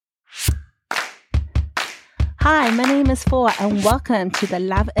Hi, my name is Four, and welcome to the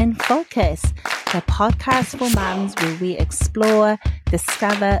Love in Focus, the podcast for mums where we explore,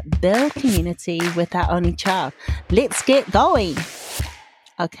 discover, build community with our only child. Let's get going.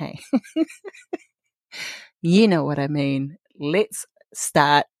 Okay. You know what I mean. Let's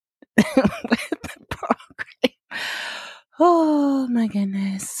start with the program. Oh my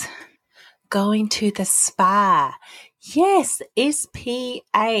goodness. Going to the spa. Yes,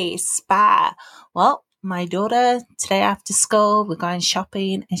 SPA, spa. Well, my daughter, today after school, we're going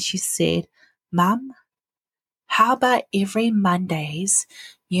shopping, and she said, Mum, how about every Mondays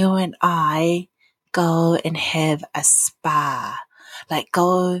you and I go and have a spa? Like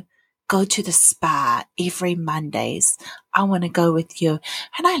go to the spa every Mondays. I want to go with you.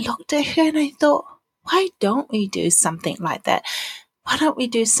 And I looked at her and I thought, why don't we do something like that? Why don't we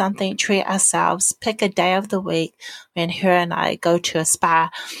do something, treat ourselves, pick a day of the week when her and I go to a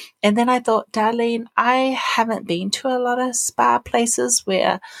spa? And then I thought, Darlene, I haven't been to a lot of spa places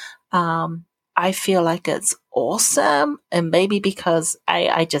where I feel like it's awesome. And maybe because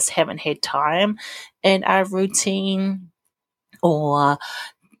I just haven't had time in our routine, or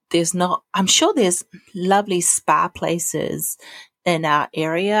I'm sure there's lovely spa places in our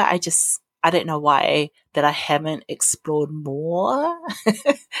area. I don't know why that I haven't explored more.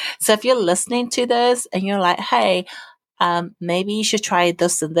 So if you're listening to this and you're like, hey, maybe you should try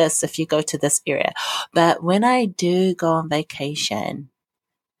this and this if you go to this area. But when I do go on vacation,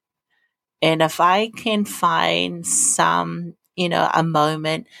 and if I can find a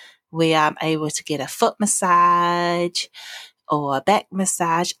moment where I'm able to get a foot massage or a back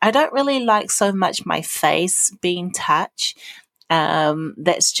massage, I don't really like so much my face being touched.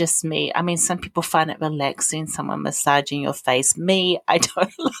 That's just me. I mean, some people find it relaxing, someone massaging your face. Me, I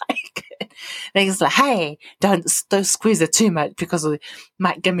don't like it. It's like, hey, don't squeeze it too much because it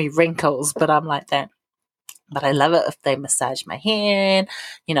might give me wrinkles, but I'm like that. But I love it if they massage my hand,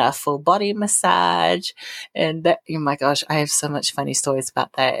 a full body massage. And that, oh my gosh, I have so much funny stories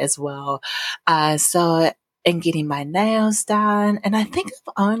about that as well. And getting my nails done. And I think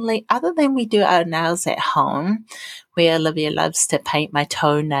other than we do our nails at home, where Olivia loves to paint my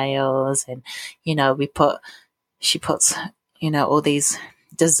toenails and, she puts, all these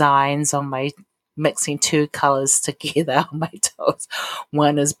designs on my, mixing two colors together on my toes.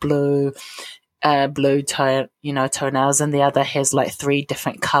 One is blue toenails, and the other has like 3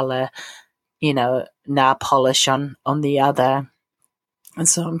 different color, nail polish on the other. And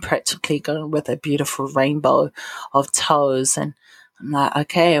so I'm practically going with a beautiful rainbow of toes. And I'm like,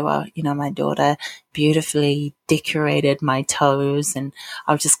 okay, well, my daughter beautifully decorated my toes, and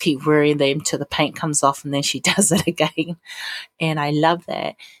I'll just keep wearing them till the paint comes off, and then she does it again. And I love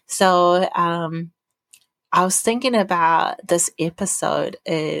that. So, I was thinking about this episode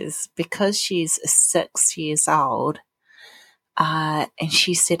is because she's 6 years old, and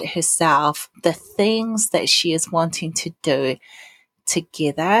she said herself the things that she is wanting to do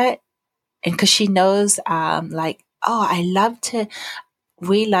together, and because she knows,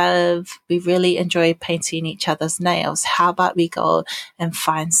 we really enjoy painting each other's nails. How about we go and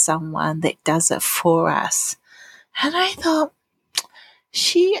find someone that does it for us? And I thought,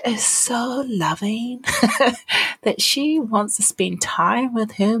 she is so loving that she wants to spend time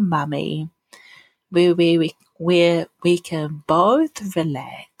with her mummy where we can both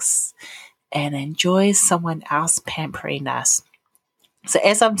relax and enjoy someone else pampering us. So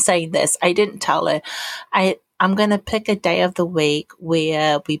as I'm saying this, I didn't tell her. I'm going to pick a day of the week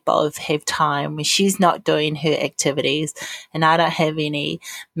where we both have time, when she's not doing her activities and I don't have any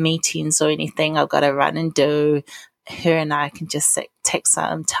meetings or anything I've got to run and do. Her and I can just take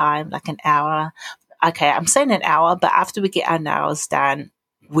some time, like an hour. Okay, I'm saying an hour, but after we get our nails done,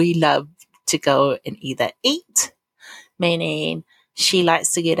 we love to go and either eat, meaning she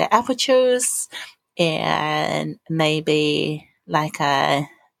likes to get an apple juice and maybe like a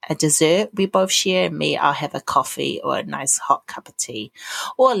dessert we both share. Me, I'll have a coffee or a nice hot cup of tea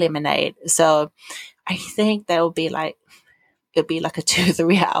or lemonade. So I think it'll be like a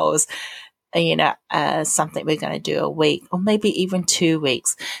 2-3 hours, something we're going to do a week or maybe even 2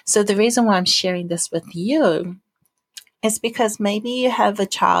 weeks. So the reason why I'm sharing this with you is because maybe you have a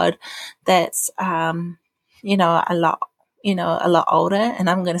child that's, a lot older, and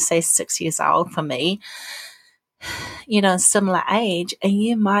I'm going to say 6 years old for me, similar age, and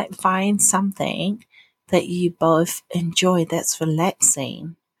you might find something that you both enjoy that's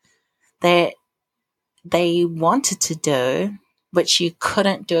relaxing, that they wanted to do, which you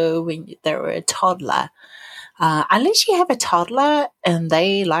couldn't do when they were a toddler. Unless you have a toddler and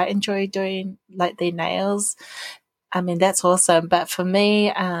they enjoy doing their nails. I mean, that's awesome. But for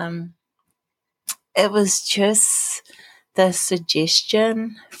me, it was just the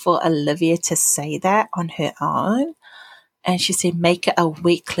suggestion for Olivia to say that on her own. And she said, make it a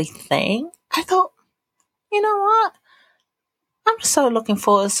weekly thing. I thought, you know what? I'm so looking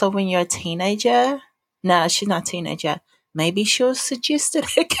forward. So when you're a teenager, no, she's not a teenager. Maybe she'll suggest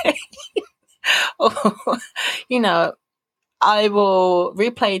it again. Or, you know, I will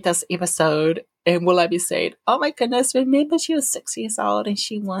replay this episode and will I be saying, oh my goodness, remember she was 6 years old and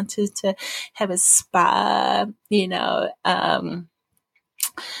she wanted to have a spa,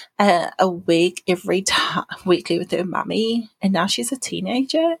 a week every time, weekly with her mummy. And now she's a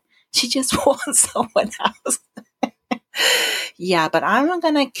teenager. She just wants someone else. Yeah, but I'm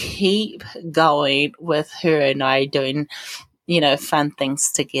going to keep going with her and I doing, fun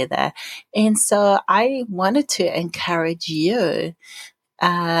things together. And so I wanted to encourage you.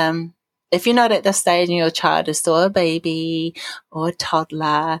 If you're not at the stage and your child is still a baby or a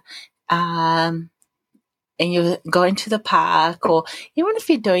toddler, and you're going to the park, or even if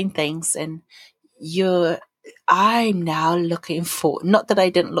you're doing things and I'm now looking forward, not that I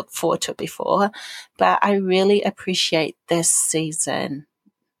didn't look forward to it before, but I really appreciate this season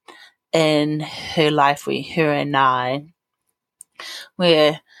in her life with her and I,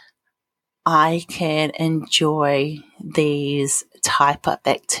 where I can enjoy these type of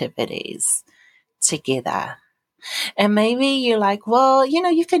activities together. And maybe you're like, well,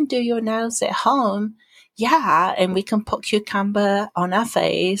 you can do your nails at home. Yeah, and we can put cucumber on our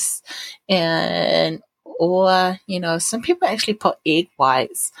face or some people actually put egg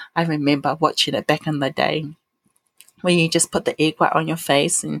whites. I remember watching it back in the day when you just put the egg white on your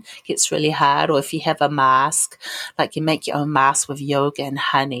face and it gets really hard. Or if you have a mask, like you make your own mask with yoga and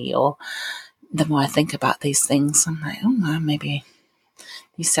honey. Or the more I think about these things, I'm like, oh no, maybe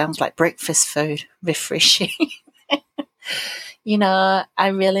this sounds like breakfast food, refreshing. I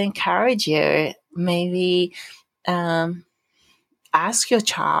really encourage you, maybe ask your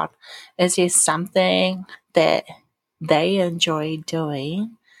child, is there something that they enjoy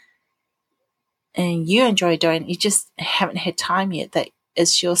doing and you enjoy doing, you just haven't had time yet, that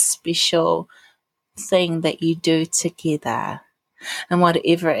is your special thing that you do together, and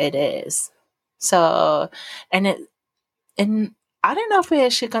whatever it is. So, and I don't know if we're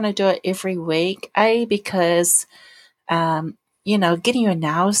actually going to do it every week, because getting your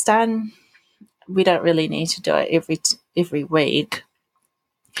nails done, we don't really need to do it every week.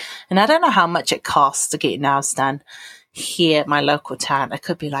 And I don't know how much it costs to get your nails done here at my local town. It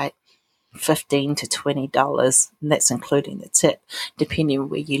could be like $15 to $20, and that's including the tip, depending on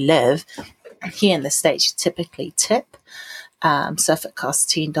where you live. Here in the States, you typically tip. So if it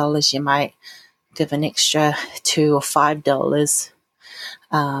costs $10, you might give an extra $2 or $5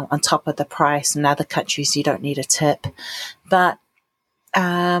 on top of the price. In other countries, you don't need a tip. But,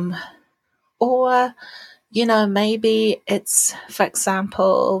 or, maybe it's, for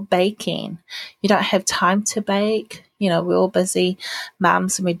example, baking. You don't have time to bake. We're all busy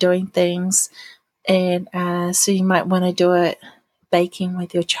mums and we're doing things. And so you might want to do it baking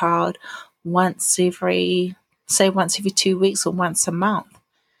with your child once every 2 weeks or once a month.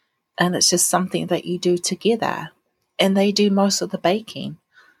 And it's just something that you do together. And they do most of the baking.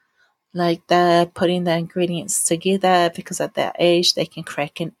 Like they're putting the ingredients together, because at that age they can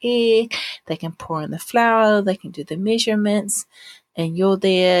crack an egg, they can pour in the flour, they can do the measurements, and you're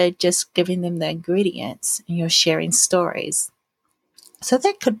there just giving them the ingredients and you're sharing stories. So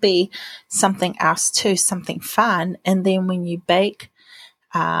that could be something else too, something fun. And then when you bake,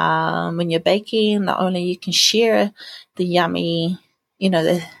 when you're baking, not only you can share the yummy,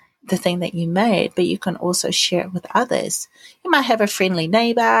 the thing that you made, but you can also share it with others. You might have a friendly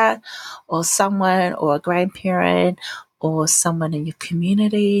neighbor or someone or a grandparent or someone in your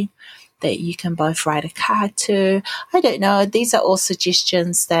community that you can both write a card to. I don't know. These are all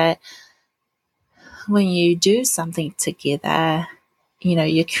suggestions that when you do something together,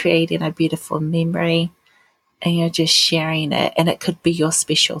 you're creating a beautiful memory and you're just sharing it. And it could be your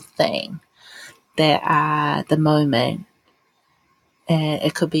special thing that the moment. And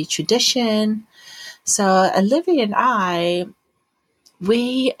it could be tradition. So Olivia and I,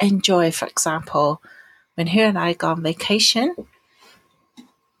 we enjoy, for example, when her and I go on vacation,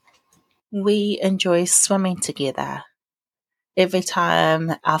 we enjoy swimming together. Every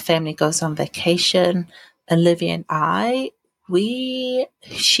time our family goes on vacation, Olivia and I,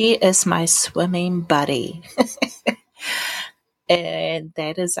 she is my swimming buddy. And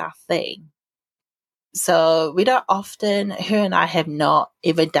that is our thing. So we don't often, her and I have not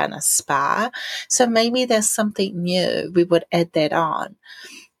ever done a spa. So maybe there's something new. We would add that on.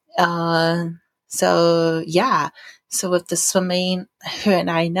 So with the swimming, her and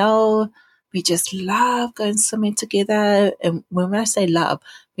I know we just love going swimming together. And when I say love,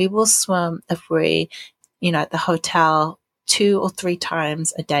 we will swim if we, at the hotel 2 or 3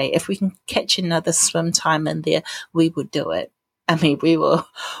 times a day. If we can catch another swim time in there, we would do it. I mean, we will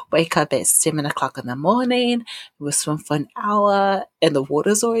wake up at 7 o'clock in the morning, we'll swim for an hour, and the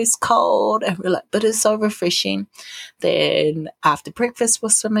water's always cold, and we're like, but it's so refreshing. Then after breakfast, we'll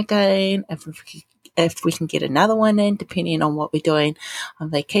swim again, if we can get another one in, depending on what we're doing on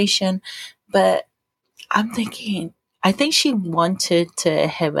vacation. But I'm thinking, I think she wanted to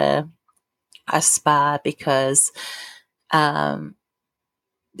have a spa because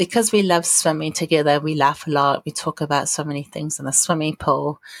we love swimming together. We laugh a lot. We talk about so many things in the swimming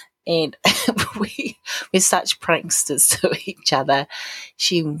pool, and we're such pranksters to each other.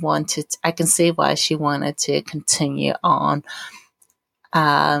 I can see why she wanted to continue on,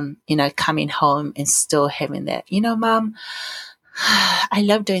 coming home and still having that, Mum, I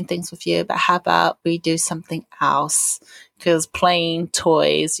love doing things with you, but how about we do something else? Because playing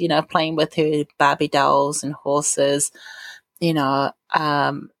toys, playing with her Barbie dolls and horses, is not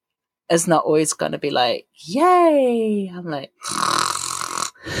always going to be like, yay. I'm like,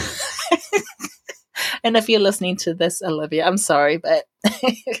 and if you're listening to this, Olivia, I'm sorry, but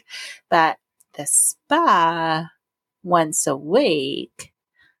but the spa once a week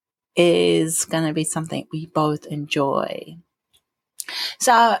is going to be something we both enjoy.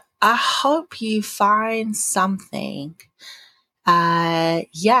 So I hope you find something. And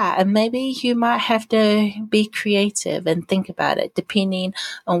maybe you might have to be creative and think about it, depending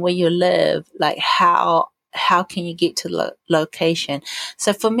on where you live, like how can you get to the location.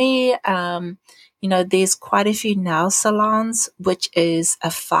 So for me, there's quite a few nail salons, which is a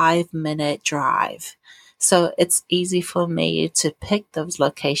 5-minute drive. So it's easy for me to pick those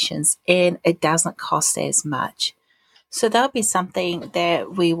locations, and it doesn't cost as much. So that'll be something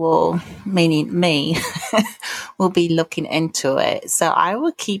that we will, meaning me, will be looking into it. So I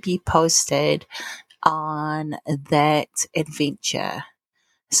will keep you posted on that adventure.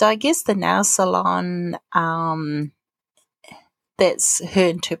 So I guess the nail salon, that's her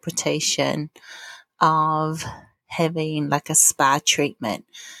interpretation of having like a spa treatment.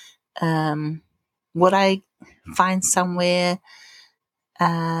 Would I find somewhere,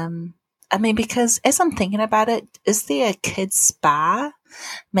 because as I'm thinking about it, is there a kids spa?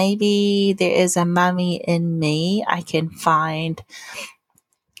 Maybe there is a Mummy in Me. I can find,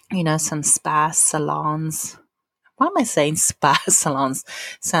 some spa salons. Why am I saying spa salons?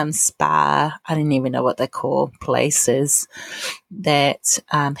 Some spa, I don't even know what they call places that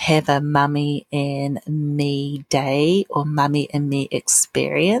have a Mummy and Me day or Mummy and Me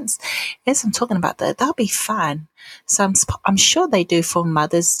experience. As I'm talking about that, that'll be fun. So I'm sure they do for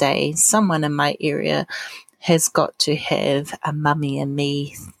Mother's Day. Someone in my area has got to have a Mummy and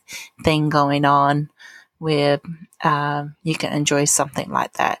Me thing going on where you can enjoy something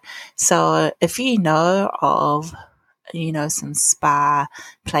like that. So if you know of, some spa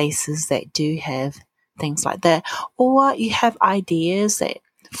places that do have things like that, or you have ideas that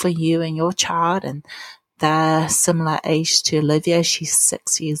for you and your child, and they're similar age to Olivia, she's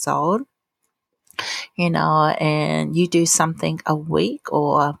 6 years old, and you do something a week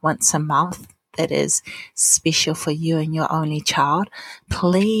or once a month that is special for you and your only child,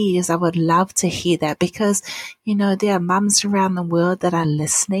 please, I would love to hear that, because, there are mums around the world that are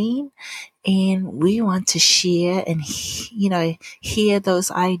listening, and we want to share and, hear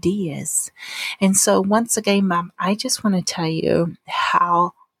those ideas. And so once again, Mum, I just want to tell you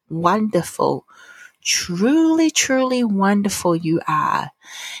how wonderful, truly, truly wonderful you are.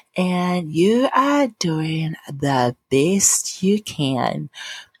 And you are doing the best you can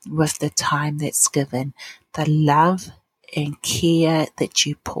with the time that's given. The love and care that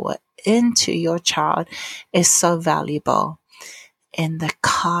you pour into your child is so valuable. And the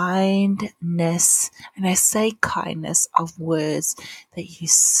kindness, and I say kindness of words that you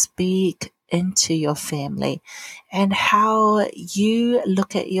speak into your family, and how you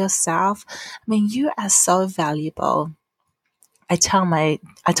look at yourself. You are so valuable. I told my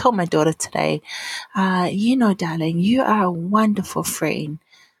daughter today, darling, you are a wonderful friend,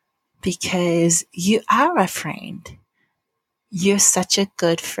 because you are a friend. You're such a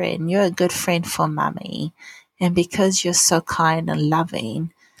good friend. You're a good friend for Mummy. And because you're so kind and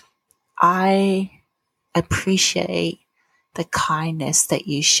loving, I appreciate the kindness that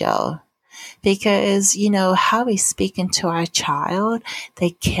you show. Because, how we speak into our child,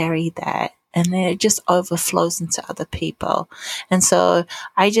 they carry that. And then it just overflows into other people. And so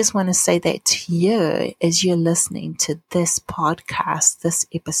I just want to say that to you as you're listening to this podcast, this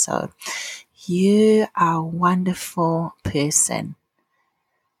episode. You are a wonderful person.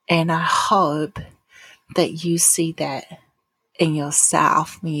 And I hope that you see that in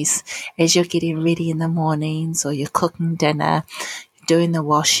yourself as you're getting ready in the mornings, or you're cooking dinner, doing the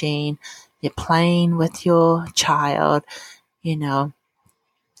washing, you're playing with your child, you're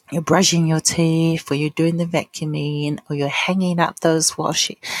brushing your teeth, or you're doing the vacuuming, or you're hanging up those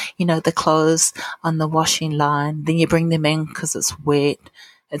washing, the clothes on the washing line. Then you bring them in because it's wet,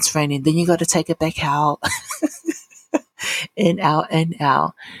 it's raining. Then you got to take it back out, in, out, and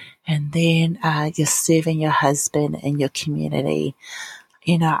out. And then you're serving your husband and your community.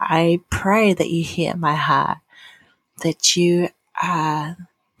 I pray that you hear my heart, that you are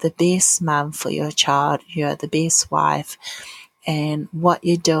the best mum for your child. You're the best wife. And what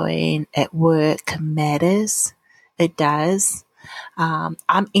you're doing at work matters. It does.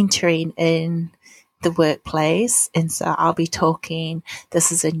 I'm entering in the workplace, and so I'll be talking.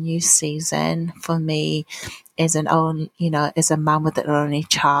 This is a new season for me as as a mum with an only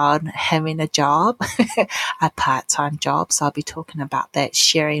child, having a job, a part-time job. So I'll be talking about that,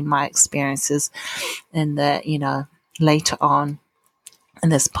 sharing my experiences in later on in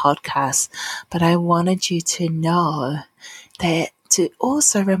this podcast. But I wanted you to know that, to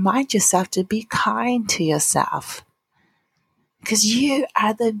also remind yourself to be kind to yourself, because you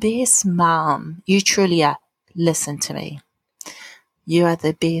are the best mom. You truly are. Listen to me. You are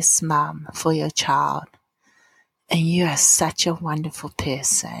the best mom for your child, and you are such a wonderful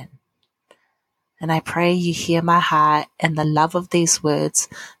person. And I pray you hear my heart, and the love of these words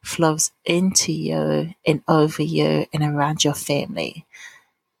flows into you and over you and around your family.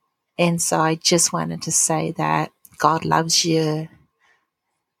 And so I just wanted to say that God loves you,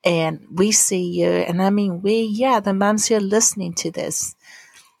 and we see you. And the moms who are listening to this,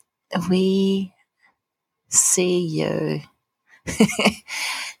 we see you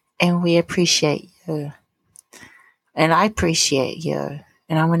and we appreciate you. And I appreciate you.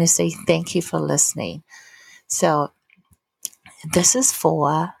 And I want to say thank you for listening. So this is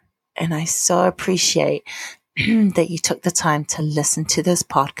and I so appreciate that you took the time to listen to this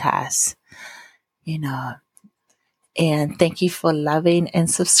podcast, and thank you for loving and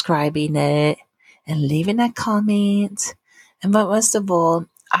subscribing it and leaving a comment. And but most of all,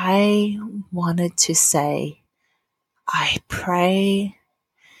 I wanted to say, I pray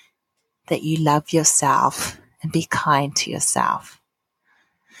that you love yourself and be kind to yourself.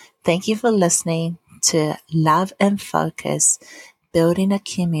 Thank you for listening to Love and Focus, Building a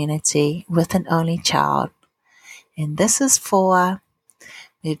Community with an Only Child. And this is we're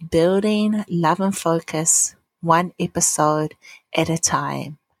building love and focus one episode at a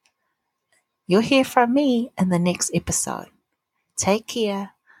time. You'll hear from me in the next episode. Take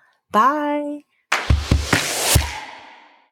care. Bye.